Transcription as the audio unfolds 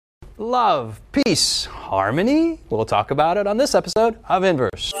love, peace, harmony? We'll talk about it on this episode of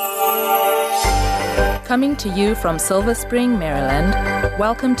Inverse. Coming to you from Silver Spring, Maryland,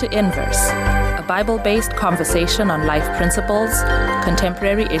 welcome to Inverse, a Bible-based conversation on life principles,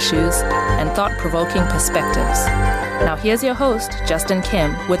 contemporary issues, and thought-provoking perspectives. Now here's your host, Justin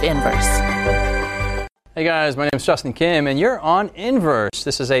Kim, with Inverse. Hey guys, my name is Justin Kim, and you're on Inverse.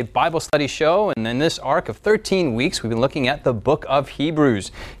 This is a Bible study show, and in this arc of 13 weeks, we've been looking at the book of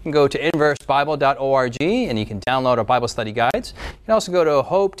Hebrews. You can go to inversebible.org, and you can download our Bible study guides. You can also go to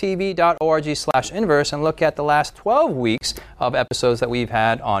hopetv.org/inverse and look at the last 12 weeks of episodes that we've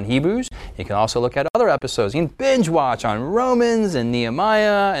had on Hebrews. You can also look at other episodes. You can binge watch on Romans and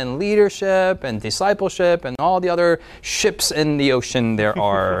Nehemiah and leadership and discipleship and all the other ships in the ocean there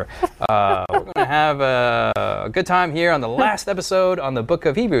are. We're going to have a good time here on the last episode on the book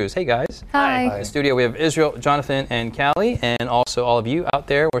of Hebrews. Hey guys. Hi. In the studio we have Israel, Jonathan, and Callie, and also all of you out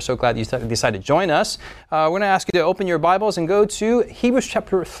there. We're so glad you decided to join us. We're going to ask you to open your Bibles and go to Hebrews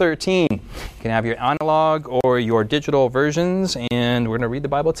chapter 13. You can have your analog or your digital versions, and we're going to read the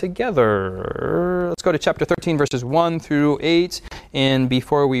Bible together. Let's go to chapter 13, verses 1 through 8. And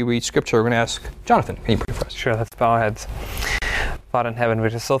before we read scripture, we're going to ask Jonathan, can you pray for us? Sure, let's bow our heads. Father in heaven, we're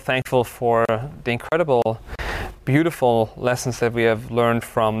just so thankful for the incredible, beautiful lessons that we have learned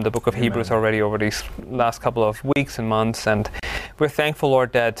from the book of Hebrews already over these last couple of weeks and months. And we're thankful,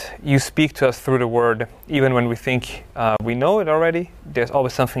 Lord, that you speak to us through the word. Even when we think we know it already, there's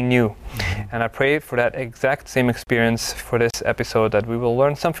always something new. And I pray for that exact same experience for this episode, that we will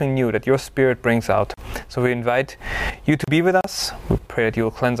learn something new that your Spirit brings out. So we invite you to be with us. We pray that you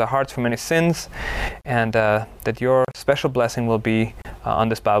will cleanse our hearts from any sins, and that your special blessing will be on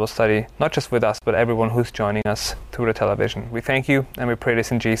this Bible study, not just with us, but everyone who's joining us through the television. We thank you, and we pray this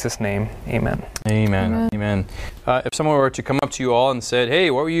in Jesus' name. Amen. Amen. Amen. If someone were to come up to you all and said,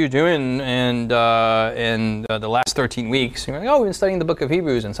 hey, what were you doing in the last 13 weeks? You're like, oh, we've been studying the book of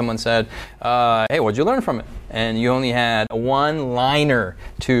Hebrews. And someone said, hey, what did you learn from it? And you only had a one-liner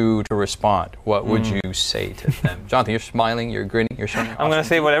to respond. What would you say to them? Jonathan, you're smiling, you're grinning, you're showing. I'm going to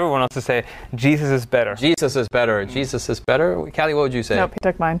say what everyone else to say. Jesus is better. Jesus is better. Jesus is better. Callie, what would you say? Nope, he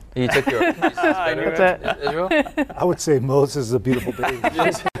took mine. You took yours. Jesus is better. That's it. Israel? I would say Moses is a beautiful baby.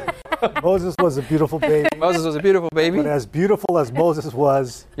 Moses was a beautiful baby. Moses was a beautiful baby. But as beautiful as Moses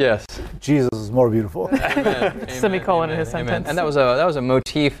was, yes, Jesus is more beautiful. Amen. Semicolon in his sentence. And that was a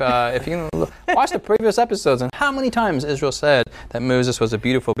motif. If you can watch the previous episodes, and how many times Israel said that Moses was a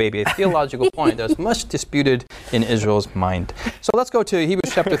beautiful baby, a theological point that's much disputed in Israel's mind. So let's go to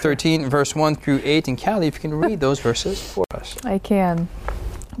Hebrews chapter 13, verse 1 through 8. And Callie, if you can read those verses for us. I can.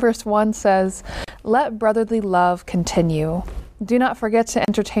 Verse 1 says, "Let brotherly love continue. Do not forget to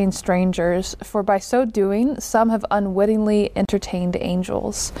entertain strangers, for by so doing, some have unwittingly entertained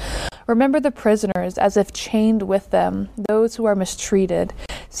angels. Remember the prisoners as if chained with them, those who are mistreated,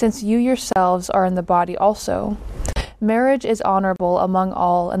 since you yourselves are in the body also. Marriage is honorable among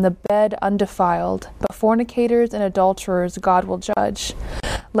all, and the bed undefiled, but fornicators and adulterers God will judge.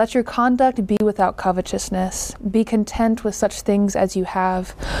 Let your conduct be without covetousness. Be content with such things as you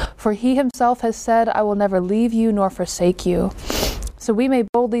have. For he himself has said, I will never leave you nor forsake you. So we may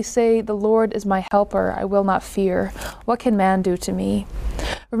boldly say, the Lord is my helper. I will not fear. What can man do to me?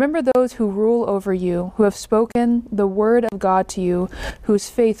 Remember those who rule over you, who have spoken the word of God to you, whose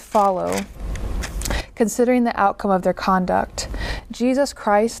faith follow, considering the outcome of their conduct. Jesus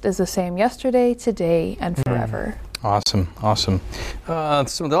Christ is the same yesterday, today, and forever." Awesome. So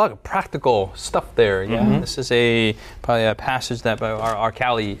there's a lot of practical stuff there. Yeah, This is probably a passage that our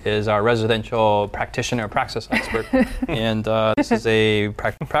Callie is our residential practitioner, praxis expert, and this is a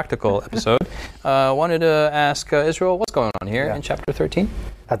practical episode. Wanted to ask Israel, what's going on here in chapter 13?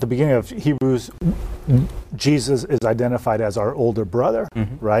 At the beginning of Hebrews, Jesus is identified as our older brother,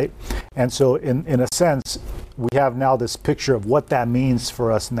 right? And so in a sense, we have now this picture of what that means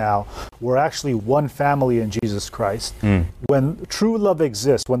for us now. We're actually one family in Jesus Christ. When true love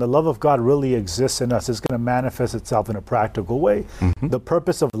exists, when the love of God really exists in us, it's going to manifest itself in a practical way. The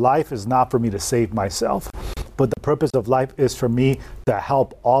purpose of life is not for me to save myself, but the purpose of life is for me to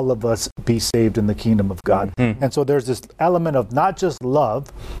help all of us be saved in the kingdom of God. And so there's this element of not just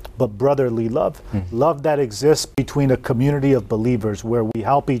love, but brotherly love. Love that exists between a community of believers where we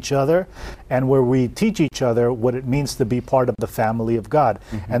help each other and where we teach each other what it means to be part of the family of God.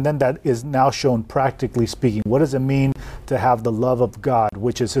 And then that is now shown practically speaking. What does it mean to have the love of God,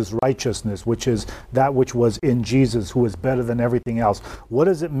 which is his righteousness, which is that which was in Jesus, who is better than everything else? What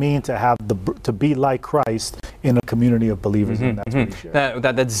does it mean to have to be like Christ in a community of believers? And that's what he shared.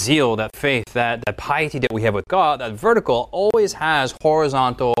 That zeal, that faith, that piety that we have with God, that vertical always has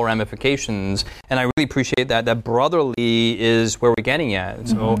horizontal ramifications. And I really appreciate that brotherly is where we're getting at.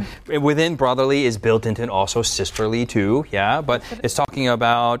 So within brotherly is built into also sisterly too, yeah? But it's talking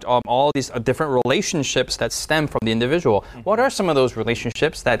about all these different relationships that stem from the individual. What are some of those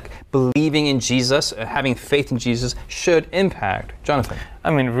relationships that believing in Jesus, having faith in Jesus should impact? Jonathan? I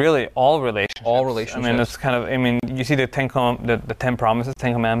mean, really, all relationships. All relationships. I mean, it's kind of, you see the 10 promises,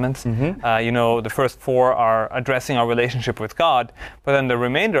 10 commandments. The first 4 are addressing our relationship with God, but then the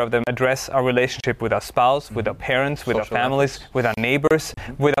remainder of them address our relationship with our spouse, with our parents, with our families, with our neighbors,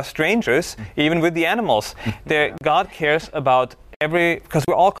 with our strangers, even with the animals. God cares about because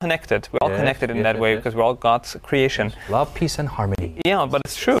we're all connected. We're all connected in that way because we're all God's creation. Love, peace, and harmony. Yeah, but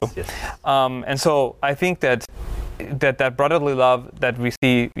it's true. Yes. And so I think that brotherly love that we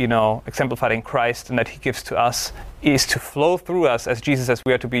see, exemplified in Christ and that he gives to us is to flow through us, as Jesus says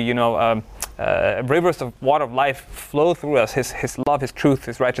we are to be, rivers of water of life flow through us, his love, his truth,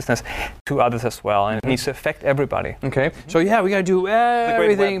 his righteousness to others as well. And it needs to affect everybody. Okay. So we got to do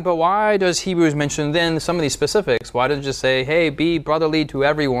everything, but why does Hebrews mention then some of these specifics? Why doesn't it just say, hey, be brotherly to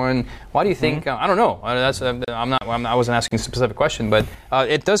everyone? Why do you think, I don't know. I wasn't asking a specific question, but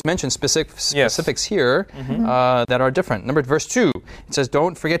it does mention specifics here that are different. Verse 2, it says,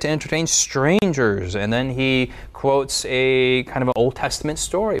 don't forget to entertain strangers. And then he quotes a kind of an Old Testament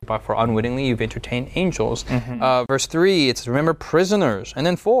story, but for unwittingly you've entertained angels. Verse 3, it says, remember prisoners. And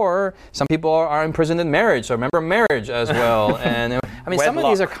then 4, some people are imprisoned in marriage, so remember marriage as well. And some of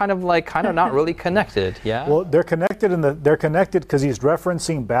these are kind of not really connected. Yeah. Well, they're connected because he's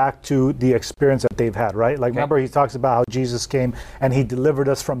referencing back to the experience that they've had, right? Like, remember he talks about how Jesus came and he delivered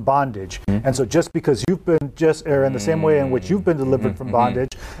us from bondage. And so just because you've been in the same way in which you've been delivered from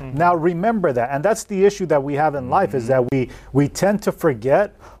bondage, now remember that. And that's the issue that we have in life, is that we tend to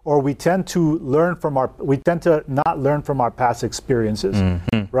forget, or we tend to not learn from our past experiences,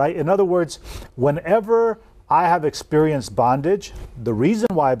 right? In other words, whenever I have experienced bondage, the reason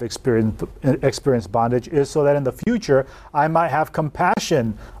why I've experienced bondage is so that in the future I might have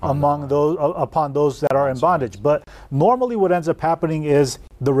compassion upon those that are in bondage. But normally what ends up happening is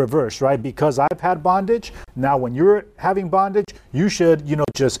the reverse, right? Because I've had bondage, now when you're having bondage, you should,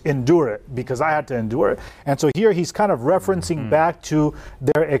 just endure it because I had to endure it. And so here he's kind of referencing back to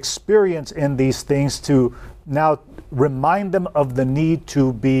their experience in these things to now remind them of the need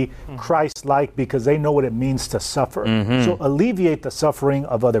to be Christ-like, because they know what it means to suffer. So alleviate the suffering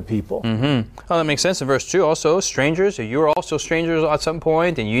of other people. Well, that makes sense. In verse 2 also, strangers, you were also strangers at some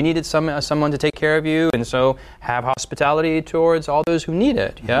point and you needed someone to take care of you, and so have hospitality towards all those who need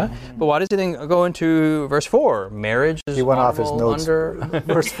it. Yeah. But why does he then go into verse 4? Marriage is he went off his notes under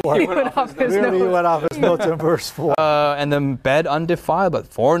verse 4. He went off his notes in verse 4. And the bed undefiled, but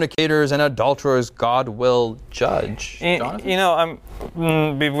fornicators and adulterers God will judge. I'm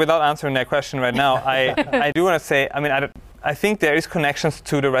without answering that question right now, I do want to say, I think there is connections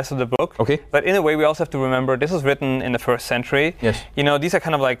to the rest of the book. Okay. But in a way, we also have to remember this was written in the 1st century. Yes. These are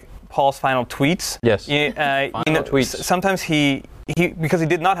kind of like Paul's final tweets. Yes. Final tweets. Sometimes he because he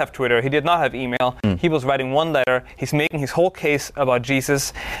did not have Twitter, he did not have email, he was writing one letter, he's making his whole case about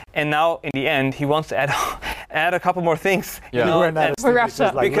Jesus, and now in the end he wants to add a couple more things. Because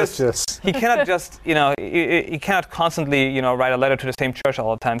he cannot just he cannot constantly write a letter to the same church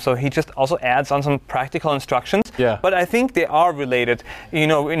all the time, so he just also adds on some practical instructions. But I think they are related.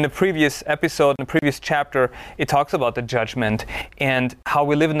 In the previous episode, in the previous chapter, it talks about the judgment and how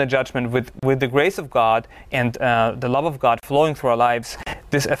we live in the judgment with the grace of God and the love of God flowing through our lives.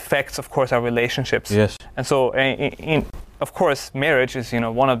 This affects, of course, our relationships. Yes. And so, of course, marriage is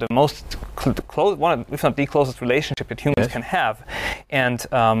one of the most close, if not the closest relationship that humans can have. And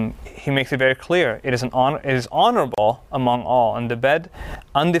he makes it very clear: it is honorable among all, and the bed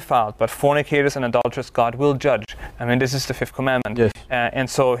undefiled, but fornicators and adulterers God will judge. This is the 5th commandment. Yes. And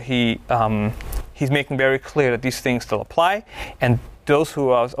so he's making very clear that these things still apply, and those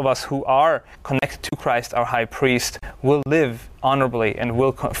of us who are connected to Christ, our high priest, will live honorably and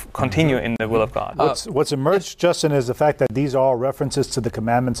will continue in the will of God. What's emerged, Justin, is the fact that these are all references to the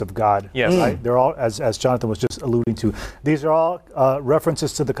commandments of God. Yes. Right? They're all, as Jonathan was just alluding to, these are all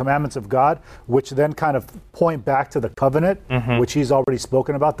references to the commandments of God, which then kind of point back to the covenant, which he's already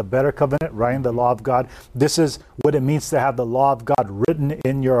spoken about, the better covenant, right? The law of God. This is what it means to have the law of God written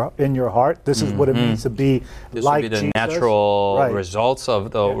in your heart. This is what it means to be this like would be the Jesus. natural results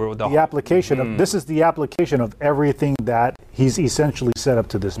of the application of this is the application of everything that he's essentially set up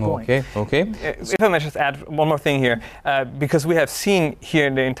to this point. Okay. If I may just add one more thing here, because we have seen here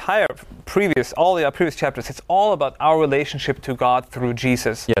in the entire all the previous chapters, it's all about our relationship to God through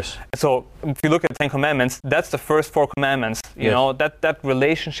Jesus. Yes. So if you look at the Ten Commandments, that's the first 4 commandments. You know, that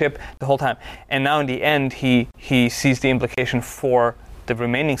relationship the whole time. And now in the end, he sees the implication for the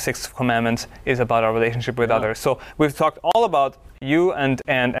remaining 6 commandments is about our relationship with others. So we've talked all about you and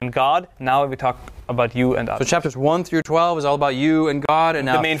God. Now we talk about you and others. So chapters 1 through 12 is all about you and God, and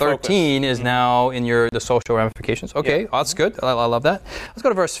now 13 is now in the social ramifications. Okay, that's good. I love that. Let's go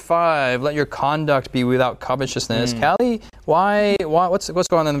to verse 5. Let your conduct be without covetousness. Callie, what's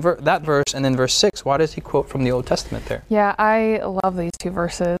going on in that verse? And then verse 6, why does he quote from the Old Testament there? Yeah, I love these 2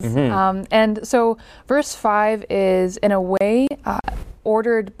 verses. And so verse 5 is, in a way,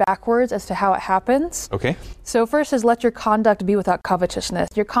 ordered backwards as to how it happens. Okay. So first is let your conduct be without covetousness.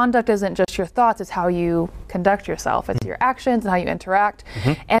 Your conduct isn't just your thoughts, it's how you conduct yourself. It's your actions and how you interact.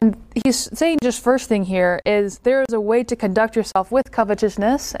 And he's saying just first thing here is there is a way to conduct yourself with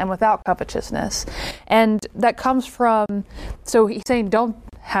covetousness and without covetousness. And that comes from, so he's saying don't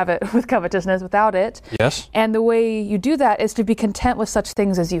have it with covetousness, without it. Yes. And the way you do that is to be content with such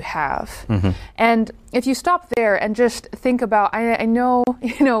things as you have. And if you stop there and just think about, I know,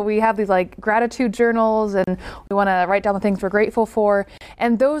 we have these like gratitude journals and we want to write down the things we're grateful for.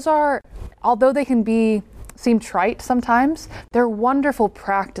 And those are, although they can seem trite sometimes, they're wonderful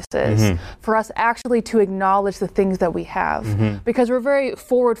practices for us actually to acknowledge the things that we have. Because we're very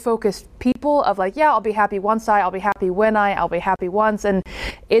forward-focused people of like, I'll be happy once I'll be happy when I'll be happy once. And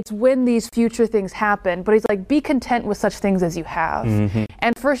it's when these future things happen. But he's like, be content with such things as you have.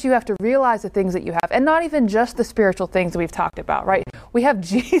 And first you have to realize the things that you have. And not even just the spiritual things that we've talked about, right? We have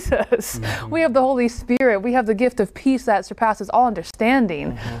Jesus. We have the Holy Spirit. We have the gift of peace that surpasses all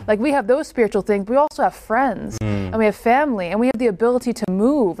understanding. Like we have those spiritual things. We also have friends. And we have family, and we have the ability to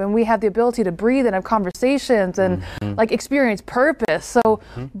move, and we have the ability to breathe and have conversations and like experience purpose. So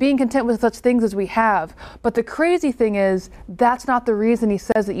being content with such things as we have. But the crazy thing is that's not the reason he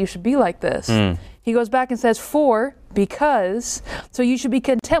says that you should be like this. He goes back and says, because, so you should be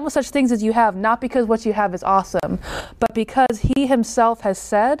content with such things as you have, not because what you have is awesome, but because he himself has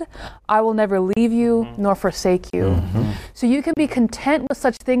said, I will never leave you nor forsake you. So you can be content with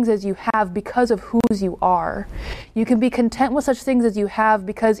such things as you have because of whose you are. You can be content with such things as you have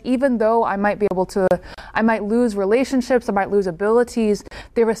because even though I might lose relationships, I might lose abilities,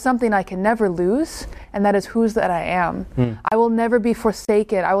 there is something I can never lose, and that is whose that I am. I will never be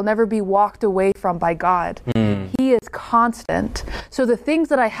forsaken. I will never be walked away from by God. He is constant. So the things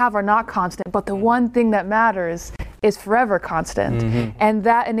that I have are not constant, but the one thing that matters is forever constant. And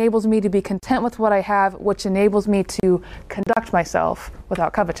that enables me to be content with what I have, which enables me to conduct myself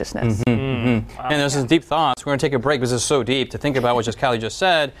without covetousness. And there's some deep thoughts. We're going to take a break because it's so deep to think about what Callie just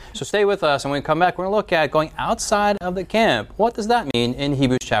said. So stay with us, and when we come back, we're going to look at going outside of the camp. What does that mean in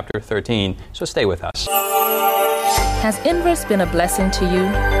Hebrews chapter 13? So stay with us. Has Inverse been a blessing to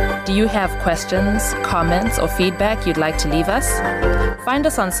you? Do you have questions, comments, or feedback you'd like to leave us? Find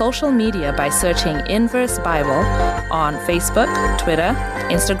us on social media by searching Inverse Bible on Facebook, Twitter,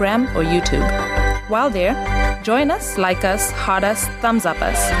 Instagram, or YouTube. While there, join us, like us, heart us, thumbs up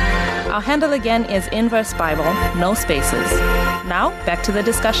us. Our handle again is Inverse Bible, no spaces. Now, back to the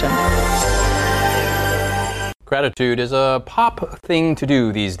discussion. Gratitude is a pop thing to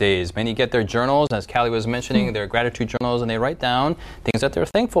do these days. Many get their journals, as Callie was mentioning, their gratitude journals, and they write down things that they're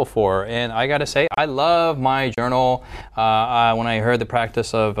thankful for. And I got to say, I love my journal. When I heard the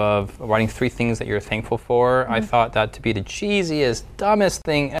practice of writing 3 things that you're thankful for, I thought that to be the cheesiest, dumbest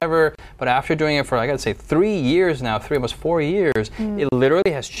thing ever. But after doing it for, I got to say, 3 years now, almost 4 years, it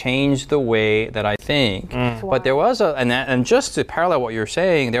literally has changed the way that I think. But there was and just to parallel what you're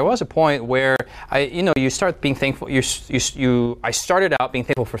saying, there was a point where you start being thankful. I started out being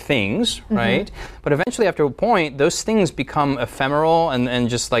thankful for things, right? But eventually, after a point, those things become ephemeral and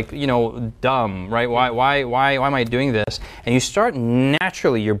just like, dumb, right? Why am I doing this? And you start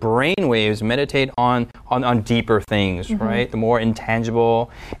naturally, your brain waves meditate on deeper things, right? The more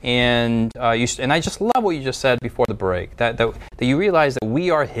intangible, and I just love what you just said before the break. That you realize that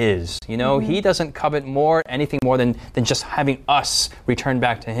we are His. He doesn't covet anything more than just having us return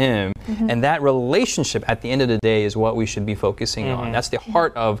back to Him, and that relationship at the end of the day is what we should be focusing on. That's the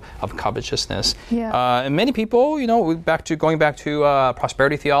heart of covetousness. Yeah. And many people, going back to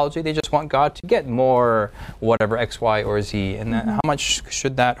prosperity theology, they just want God to get more, whatever X, Y, or Z, and how much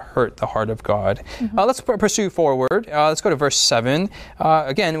should that hurt the heart of God? Let's pursue forward. Let's go to verse 7.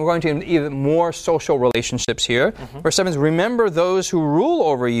 Again, we're going to even more social relationships here. Verse 7 is, remember those who rule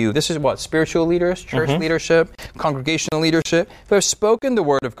over you. This is what? Spiritual leaders, church leadership, congregational leadership, who have spoken the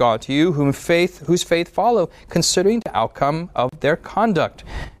word of God to you, whose faith follow, considering the outcome of their conduct.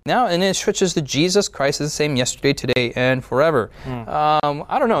 Now, and it switches to Jesus Christ is the same yesterday, today, and forever.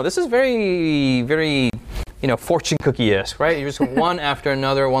 I don't know. This is very, very, fortune cookie-esque, right? You're just one after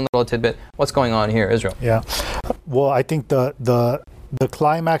another, one little tidbit. What's going on here, Israel? Yeah. Well, I think the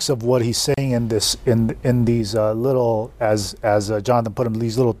climax of what he's saying in these little, as Jonathan put them,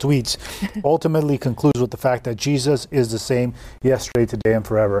 these little tweets, ultimately concludes with the fact that Jesus is the same yesterday, today, and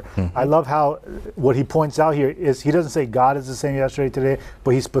forever. I love how what he points out here is he doesn't say God is the same yesterday, today,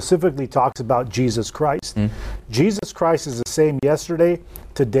 but he specifically talks about Jesus Christ. Jesus Christ is the same yesterday,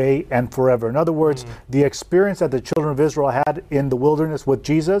 today, and forever. In other words, the experience that the children of Israel had in the wilderness with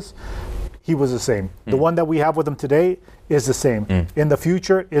Jesus, He was the same. The one that we have with Him today is the same. In the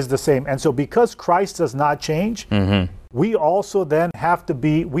future is the same. And so because Christ does not change, we also then have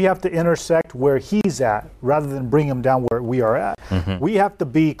to intersect where He's at rather than bring Him down where we are at. We have to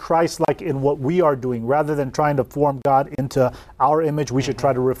be Christ-like in what we are doing rather than trying to form God into our image. We should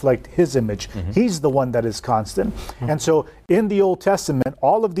try to reflect His image. He's the one that is constant. And so in the Old Testament,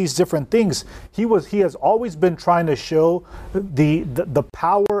 all of these different things, He has always been trying to show the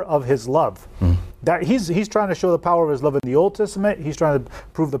power of His love. That he's trying to show the power of His love in the Old Testament. He's trying to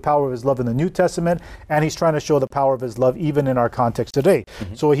prove the power of His love in the New Testament, and He's trying to show the power of His love even in our context today.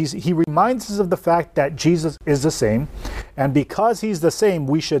 So he reminds us of the fact that Jesus is the same, and because He's the same,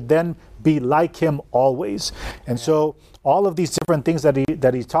 we should then be like Him always. And so all of these different things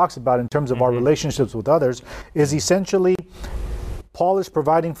that he talks about in terms of our relationships with others is essentially, Paul is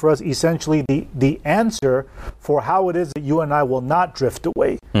providing for us essentially the answer for how it is that you and I will not drift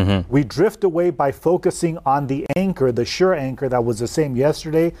away. We drift away by focusing on the anchor, the sure anchor that was the same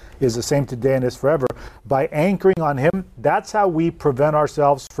yesterday, is the same today, and is forever. By anchoring on Him, that's how we prevent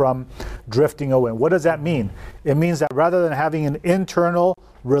ourselves from drifting away. What does that mean? It means that rather than having an internal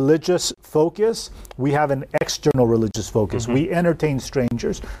religious focus, we have an external religious focus. We entertain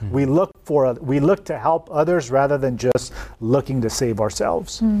strangers. We look to help others rather than just looking to save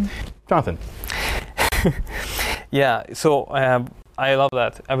ourselves. Jonathan. Yeah, so I love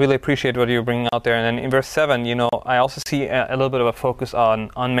that. I really appreciate what you're bringing out there. And then in verse 7, I also see a little bit of a focus on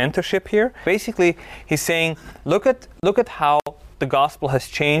mentorship here. Basically, he's saying, look at how the gospel has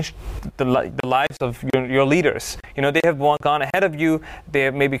changed the lives of your leaders. They have gone ahead of you. They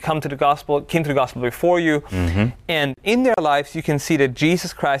have maybe came to the gospel before you. And in their lives, you can see that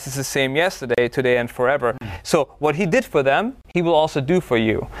Jesus Christ is the same yesterday, today, and forever. So what He did for them, He will also do for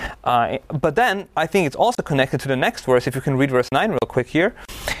you. But then, I think it's also connected to the next verse. If you can read verse 9 real quick here.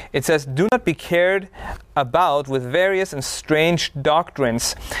 It says, do not be carried about with various and strange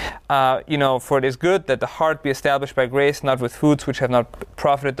doctrines. For it is good that the heart be established by grace, not with foods which have not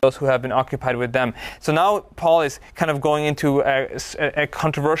profited those who have been occupied with them. So now Paul is kind of going into a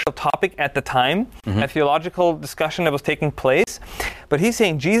controversial topic at the time, a theological discussion that was taking place. But he's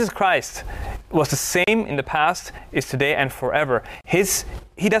saying Jesus Christ was the same in the past, is today, and forever.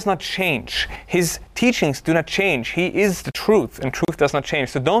 He does not change. His teachings do not change. He is the truth, and truth does not change.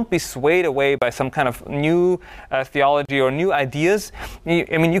 So don't be swayed away by some kind of new theology or new ideas.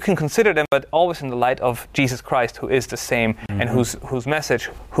 You can consider them, but always in the light of Jesus Christ, who is the same, and whose message,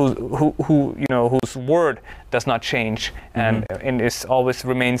 whose word does not change, and is always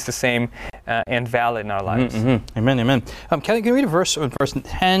remains the same and valid in our lives. Amen, amen. Callie, can you read a verse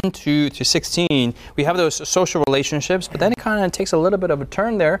 10 to 16? We have those social relationships, but then it kind of takes a little bit of a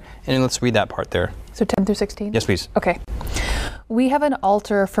turn there, and let's read that part there. So 10 through 16? Yes, please. Okay. We have an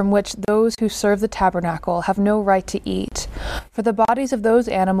altar from which those who serve the tabernacle have no right to eat. For the bodies of those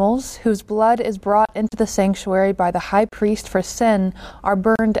animals whose blood is brought into the sanctuary by the high priest for sin are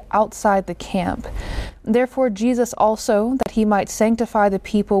burned outside the camp. Therefore Jesus also, that he might sanctify the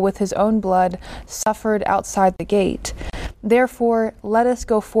people with his own blood, suffered outside the gate. Therefore let us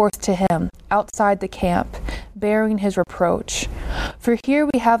go forth to him outside the camp, bearing his reproach. For here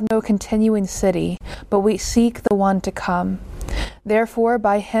we have no continuing city, but we seek the one to come. Therefore,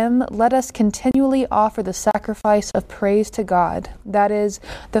 by him let us continually offer the sacrifice of praise to God, that is,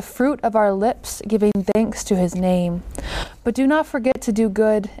 the fruit of our lips giving thanks to his name. But do not forget to do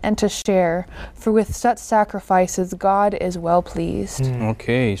good and to share, for with such sacrifices God is well pleased.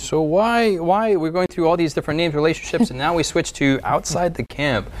 Okay, so why we're going through all these different names, relationships, and now we switch to outside the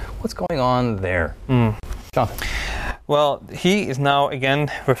camp. What's going on there? Jonathan. Well, he is now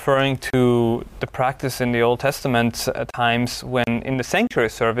again referring to the practice in the Old Testament times when in the sanctuary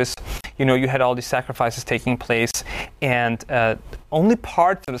service, you had all these sacrifices taking place, and only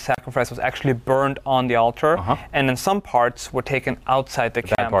parts of the sacrifice was actually burned on the altar, and then some parts were taken outside the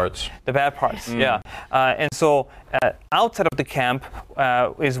camp. The bad parts, yeah. And so outside of the camp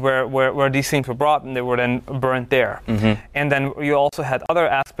is where these things were brought, and they were then burned there. And then you also had other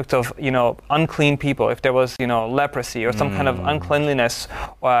aspects of, unclean people. If there was, leprosy or some kind of uncleanliness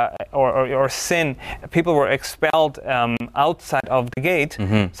or sin, people were expelled outside of the gate,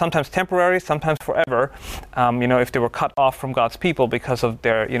 sometimes temporary, sometimes forever, if they were cut off from God's people because of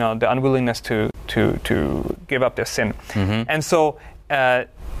their, the unwillingness to give up their sin. And so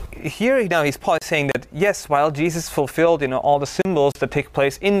here now Paul is saying that yes, while Jesus fulfilled all the symbols that take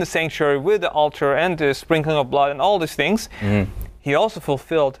place in the sanctuary with the altar and the sprinkling of blood and all these things, he also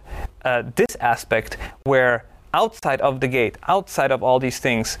fulfilled this aspect where outside of the gate, outside of all these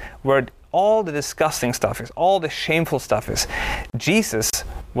things, where all the disgusting stuff is, all the shameful stuff is, Jesus,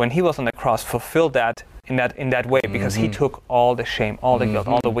 when he was on the cross, fulfilled that in that way, because he took all the shame, all the guilt,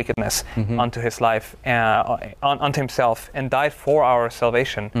 all the wickedness onto his life, onto himself, and died for our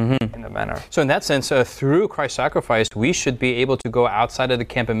salvation in that manner. So in that sense, through Christ's sacrifice, we should be able to go outside of the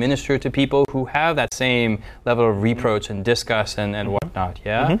camp and minister to people who have that same level of reproach and disgust and whatnot,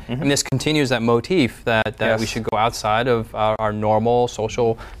 yeah? And this continues that motif that we should go outside of our normal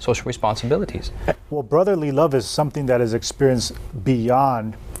social responsibilities. Well, brotherly love is something that is experienced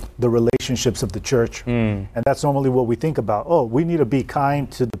beyond the relationships of the church. And that's normally what we think about. Oh, we need to be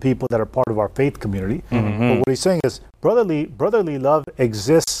kind to the people that are part of our faith community. But what he's saying is brotherly love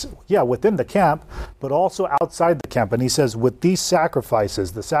exists, within the camp, but also outside the camp. And he says with these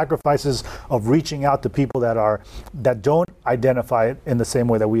sacrifices, the sacrifices of reaching out to people that don't identify in the same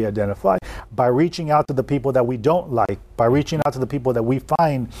way that we identify, by reaching out to the people that we don't like, by reaching out to the people that we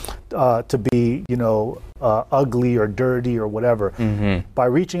find to be, ugly or dirty or whatever, by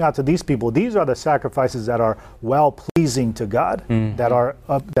reaching out to these people, these are the sacrifices that are well-pleasing to God,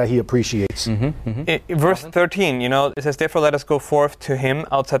 that he appreciates. Verse 13, it says, therefore let us go forth to him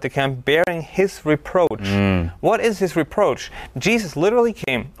outside the camp, bearing his reproach. What is his reproach? Jesus literally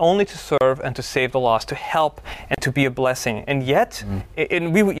came only to serve and to save the lost, to help and to be a blessing. And yet,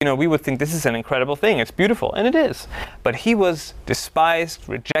 we would think this is an incredible thing. It's beautiful, and it is. But he was despised,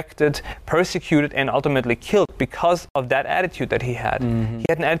 rejected, persecuted, and ultimately killed because of that attitude that he had. He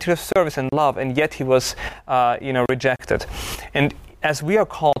had an attitude of service and love, and yet he was, rejected. And as we are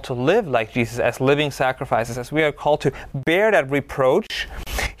called to live like Jesus, as living sacrifices, as we are called to bear that reproach,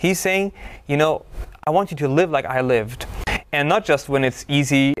 he's saying, I want you to live like I lived. And not just when it's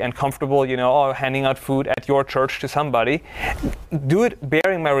easy and comfortable, handing out food at your church to somebody. Do it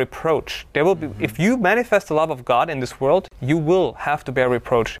bearing my reproach. There will be, if you manifest the love of God in this world, you will have to bear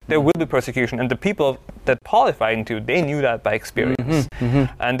reproach. There will be persecution. And the people that Paul is writing to, they knew that by experience.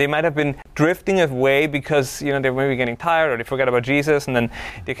 And they might have been drifting away because, they were maybe getting tired or they forgot about Jesus, and then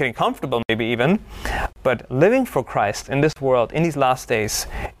they're getting comfortable maybe even. But living for Christ in this world, in these last days,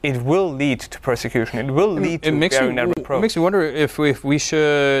 it will lead to persecution. It will lead to bearing that reproach. It makes me wonder if we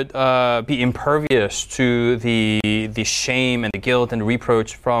should be impervious to the shame and the guilt and the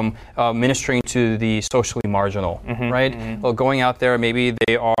reproach from ministering to the socially marginal, right? Well, going out there, maybe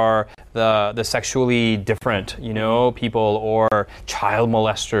they are the sexually different, people, or child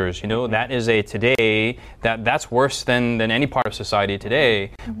molesters, that is today, that's worse than any part of society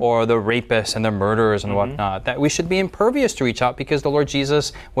today, or the rapists and the murderers and whatnot, that we should be impervious to reach out because the Lord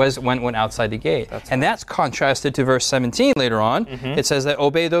Jesus went outside the gate. That's contrasted to verse 17 later on. It says that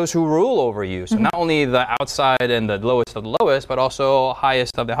obey those who rule over you. So not only the outside and the lowest of the lowest, but also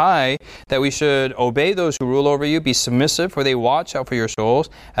highest of the high, that we should obey those who rule over you, be submissive, for they watch out for your souls,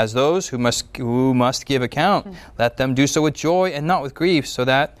 as those who must must give account. Let them do so with joy and not with grief, so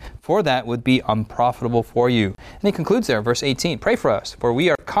that for that would be unprofitable for you. And he concludes there, verse 18, pray for us, for we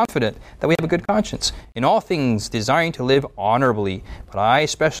are confident that we have a good conscience, in all things desiring to live honorably. But I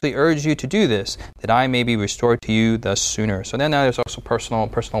especially urge you to do this, that I may be restored to you the sooner. So then there's also personal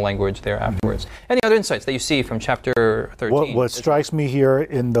language there afterwards. Any other insights that you see from chapter 13? What strikes me here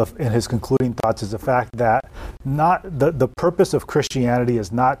in his concluding thoughts is the fact that not the purpose of Christianity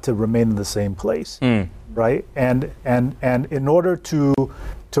is not to remain in the same place, right? And in order to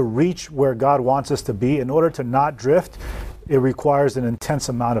reach where God wants us to be, in order to not drift, it requires an intense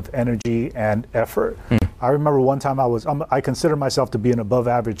amount of energy and effort. I remember one time I consider myself to be an above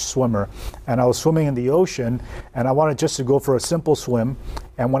average swimmer, and I was swimming in the ocean, and I wanted just to go for a simple swim.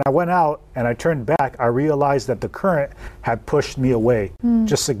 And when I went out and I turned back, I realized that the current had pushed me away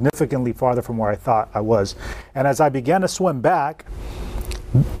just significantly farther from where I thought I was. And as I began to swim back,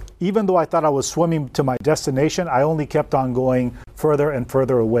 even though I thought I was swimming to my destination, I only kept on going further and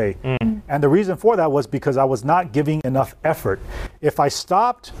further away. And the reason for that was because I was not giving enough effort. If I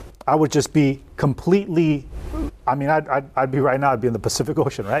stopped, I would just be completely, I'd be right now, I'd be in the Pacific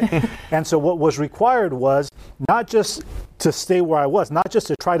Ocean, right? And so what was required was not just to stay where I was, not just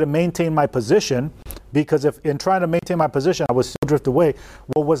to try to maintain my position, because if in trying to maintain my position, I would still drift away.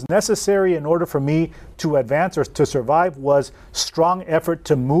 What was necessary in order for me to advance or to survive was strong effort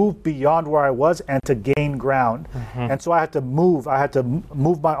to move beyond where I was and to gain ground. And so I had to move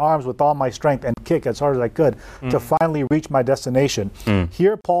my arms with all my strength and kick as hard as I could to finally reach my destination.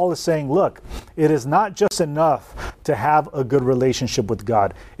 Here Paul is saying, look, it is not just enough to have a good relationship with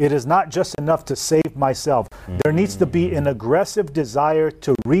God. It is not just enough to save myself. There needs to be an aggressive desire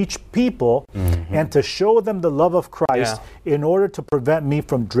to reach people and to show them the love of Christ in order to prevent me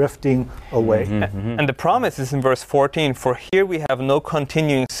from drifting away. And the promise is in verse 14, for here we have no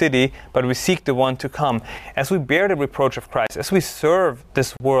continuing city, but we seek the one to come. As we bear the reproach of Christ, as we serve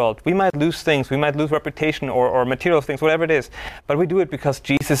this world, we might lose things, we might lose reputation or material things, whatever it is, but we do it because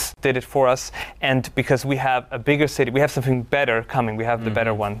Jesus did it for us, and because we have a bigger city, we have something better coming, we have the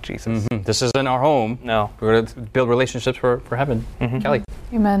better one, Jesus. This isn't our home. No. We're going to build relationships for heaven. Callie.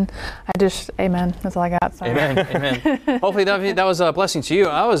 Amen. Amen. That's all I got. Sorry. Amen. Hopefully that was a blessing to you.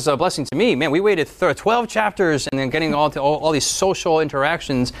 That was a blessing to me. Man, we waited 12 chapters and then getting all these social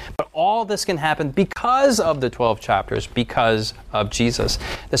interactions, but all this can happen because of the 12 chapters, because of Jesus.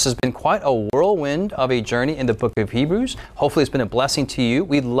 This has been quite a whirlwind of a journey in the book of Hebrews. Hopefully it's been a blessing to you.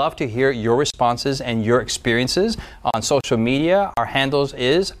 We'd love to hear your responses and your experiences on social media. Our handles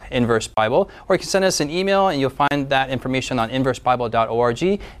is Inverse Bible, or you can send us an email and you'll find that information on inversebible.org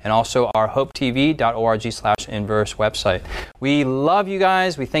and also our hopetv.org/inverse website. We love you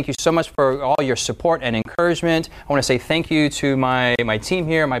guys. We thank you so much for all your support and encouragement. I want to say thank you to my team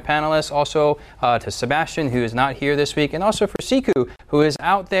here, my panelists, also to Sebastian, who is not here this week, and also for Siku, who is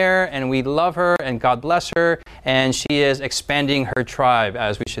out there, and we love her, and God bless her, and she is expanding her tribe,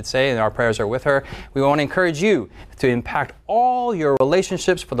 as we should say, and our prayers are with her. We want to encourage you to impact all your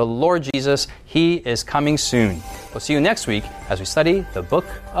relationships for the Lord Jesus. He is coming soon. We'll see you next week as we study the book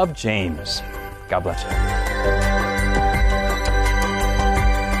of James. God bless you.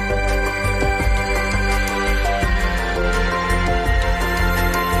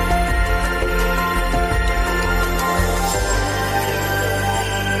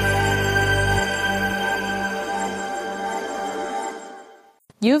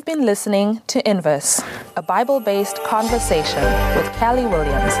 You've been listening to Inverse, a Bible-based conversation with Callie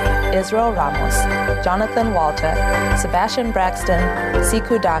Williams, Israel Ramos, Jonathan Walter, Sebastian Braxton,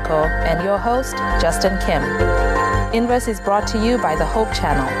 Siku Dako, and your host, Justin Kim. Inverse is brought to you by the Hope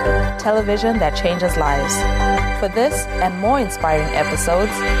Channel, television that changes lives. For this and more inspiring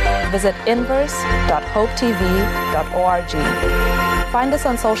episodes, visit inverse.hopetv.org. Find us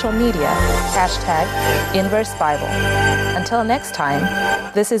on social media, #InverseBible. Until next time,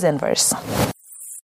 this is Inverse.